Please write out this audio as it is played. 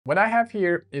What I have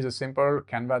here is a simple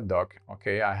Canva doc.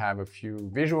 Okay, I have a few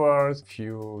visuals,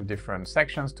 few different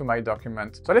sections to my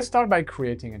document. So let's start by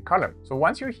creating a column. So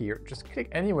once you're here, just click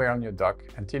anywhere on your doc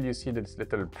until you see this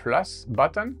little plus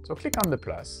button. So click on the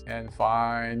plus and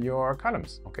find your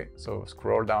columns. Okay, so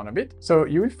scroll down a bit. So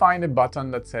you will find a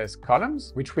button that says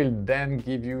columns, which will then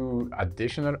give you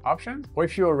additional options. Or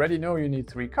if you already know you need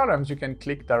 3 columns, you can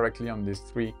click directly on this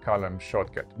 3 column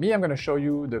shortcut. Me, I'm going to show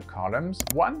you the columns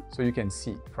one so you can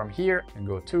see. From here and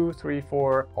go 2, 3,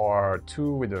 4, or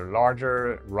 2 with a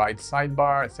larger right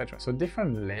sidebar, etc. So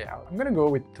different layout. I'm gonna go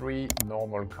with 3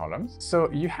 normal columns.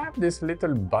 So you have this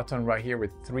little button right here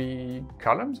with 3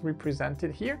 columns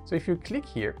represented here. So if you click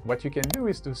here, what you can do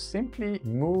is to simply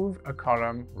move a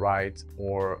column right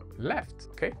or left.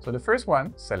 Okay, so the first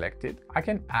one selected, I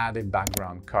can add a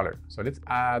background color. So let's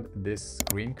add this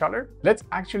green color. Let's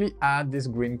actually add this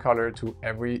green color to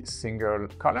every single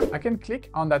column. I can click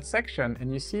on that section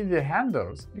and you see the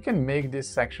handles. You can make this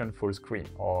section full screen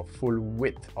or full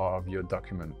width of your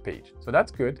document page. So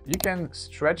that's good. You can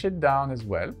stretch it down as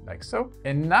well, like so.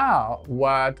 And now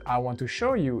what I want to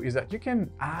show you is that you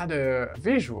can add a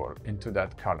visual into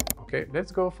that column. Okay,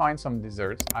 let's go find some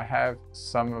desserts. I have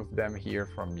some of them here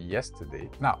from yesterday.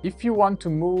 Now, if you want to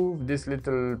move this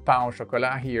little pain au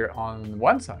chocolat here on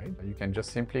one side, you can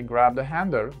just simply grab the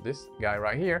handle, this guy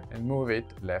right here, and move it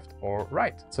left or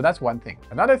right. So that's one thing.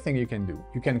 Another thing you can do,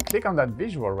 you can click on that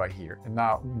visual right here. And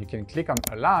now you can click on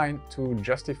align to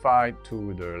justify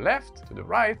to the left, to the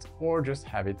right, or just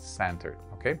have it centered.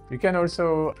 Okay. You can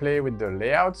also play with the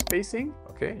layout spacing.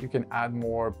 Okay, you can add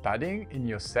more padding in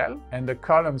your cell, and the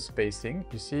column spacing,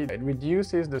 you see it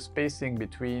reduces the spacing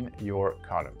between your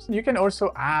columns. You can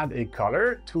also add a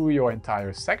color to your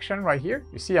entire section right here.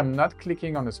 You see I'm not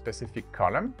clicking on a specific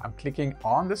column, I'm clicking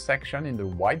on the section in the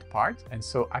white part, and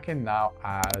so I can now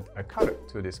add a color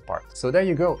to this part. So there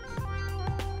you go.